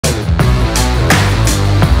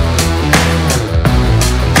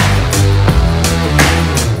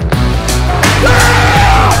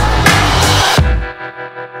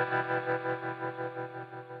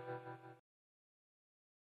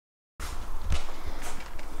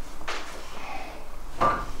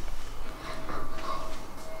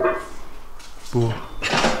Boo.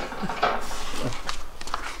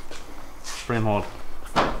 Frame hold.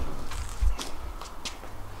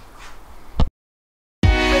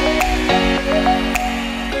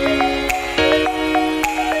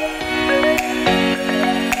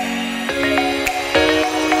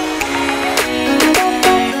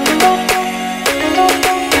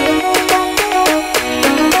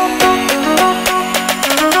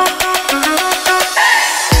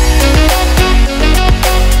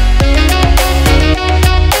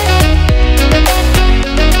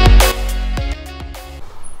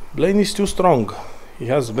 Blaine is too strong. He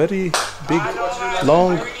has very big,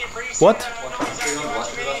 long. What?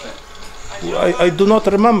 I do not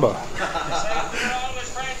remember.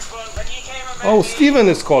 Oh, Stephen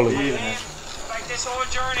is calling. Like this whole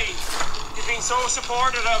journey, you've been so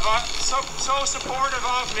supportive of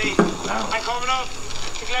me. And coming up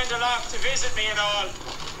to Glendalough to visit me and all.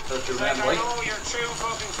 Like, I know you're true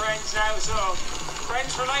fucking friends now, so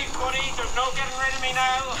friends for life, buddy. There's no getting rid of me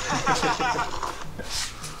now.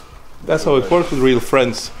 That's how it works with real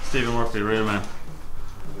friends. Stephen Murphy, real man.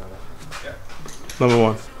 Number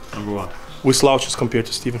one. Number one. We slouches compared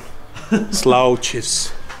to Stephen.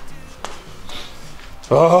 Slouches.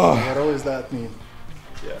 Oh. What does that mean?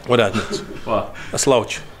 What that means? What? A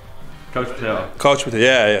slouch. Couch potato. Couch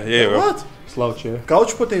potato. Yeah. What? Slouch, yeah.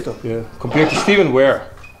 Couch potato. Yeah. Compared to Stephen, where?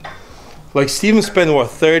 Like Stephen spent what,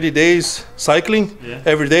 30 days cycling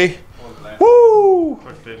every day? Woo!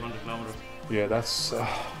 100 kilometers. Yeah, that's.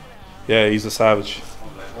 Yeah, he's a savage.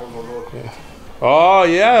 Yeah. Oh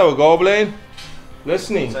yeah, we'll go Blaine.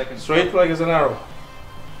 Listening. Straight like as an arrow.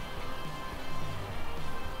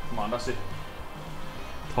 Come on, that's it.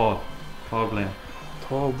 Tall. Tall Blaine.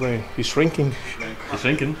 Tall Blaine. He's shrinking. He's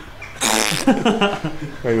shrinking.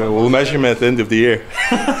 Right, we'll measure him at the end of the year.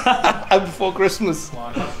 Before Christmas. Come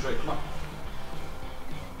on, concentrate, come on.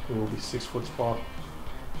 He will be 6'4".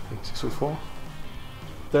 6'4".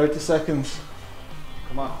 30 seconds.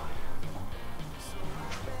 Come on.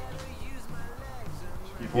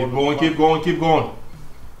 Keep going.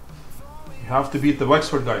 You have to beat the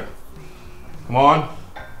Wexford guy. Come on.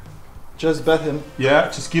 Just bet him. Yeah,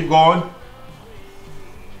 just keep going.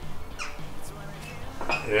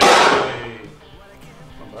 Yeah.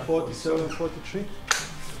 47, 43.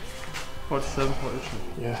 47, 43.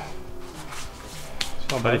 Yeah.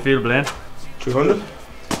 How do you feel, Blaine? 300?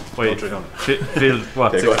 Wait, 300. Feel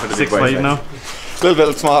what? They go for the big 6'5" boys, now? A little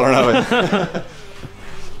bit smaller now.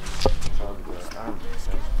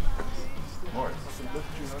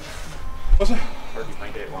 What's it?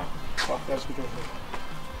 30.81. Fuck, that's good.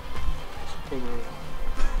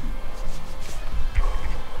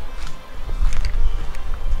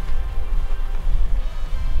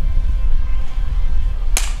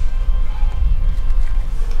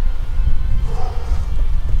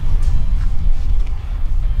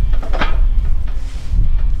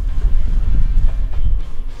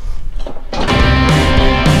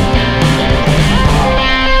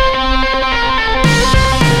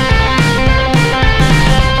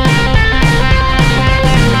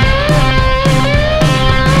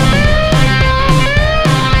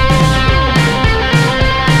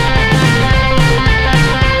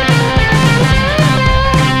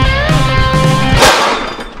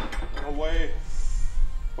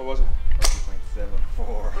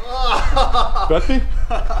 Bet me?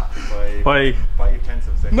 By 5/10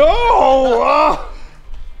 of a second. No! Ah!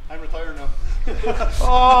 I'm retired now.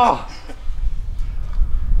 Oh!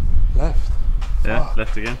 Left. yeah,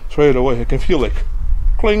 left again. Straight away, I can feel like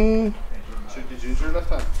cling. Did you injure your left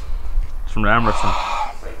hand? It's from the arm wrestling.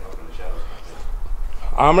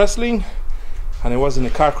 Arm wrestling, and I was in a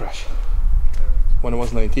car crash when I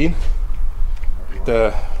was 19.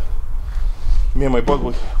 Me and my bud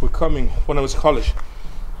were coming when I was in college.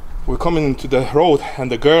 We're coming to the road,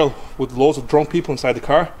 and the girl with loads of drunk people inside the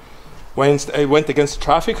car went against the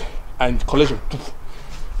traffic and collision.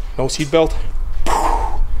 No seatbelt.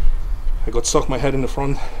 I got stuck my head in the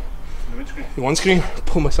front. The windscreen,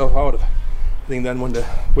 pulled myself out of it. I think then when the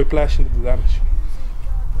whiplash and the damage.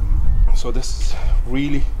 So this is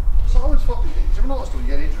really So always fucking. Did you ever notice when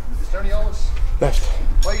you get injured? Is there any always? left.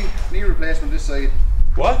 Why knee replacement this side?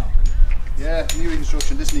 What? Yeah, knee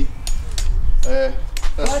reconstruction this knee.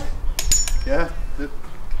 That's, yeah.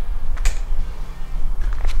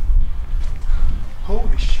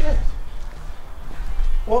 Holy shit.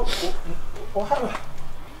 What happened?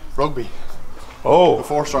 Rugby. Oh.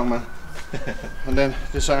 Before strongman. And then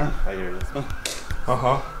this arm. I hear this.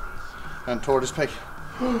 Uh-huh. And tore this peg.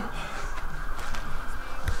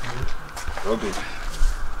 Rugby.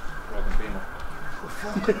 Broken femur.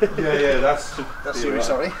 Yeah, that's That's serious,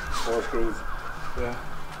 sorry. 4 screws. yeah.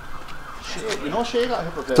 You know Shay got a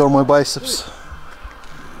hip replacement? They're my biceps.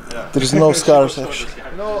 There's no scars actually.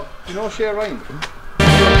 You know Shay Ryan?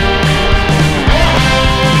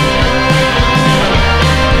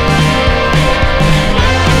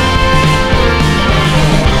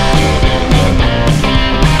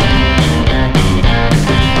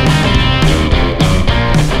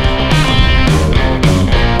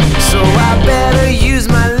 So I better use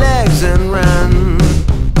my legs and run.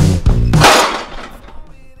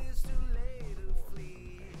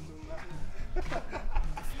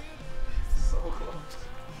 So close.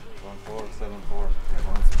 1-4-7-4.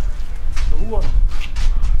 Who won?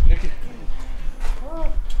 Nicky.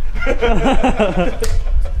 I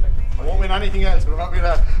won't win anything else, but I'm not be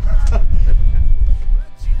that.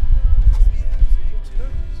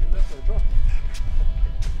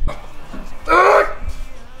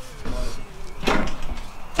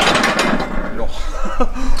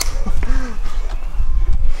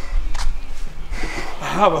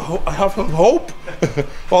 I have some hope.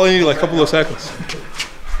 All I need like a couple of seconds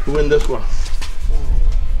to win this one.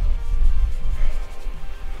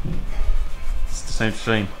 It's the same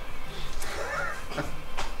stream.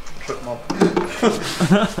 Trip him up.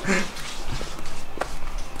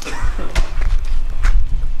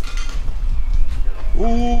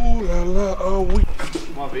 Ooh la la, oh we.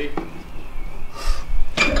 Come on, B.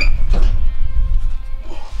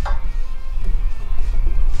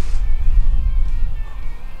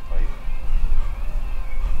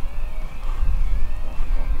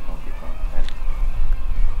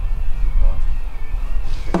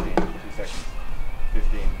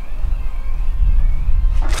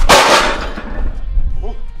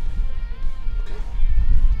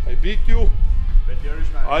 I beat you.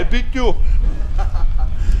 I beat you.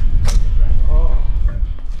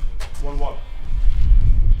 1-1.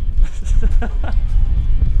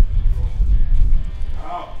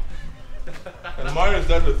 Wow. And minus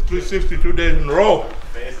that with 362 days in a row.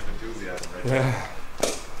 Face of enthusiasm right Yeah.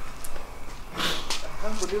 I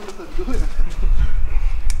can't believe that they're doing it.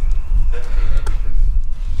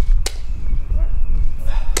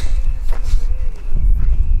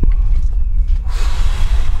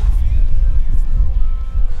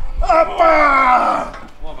 Appa!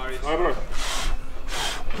 Come on, Marius. My brother.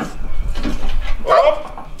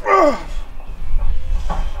 Up!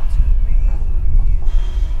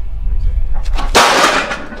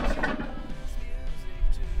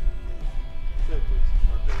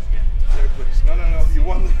 No, you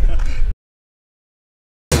won.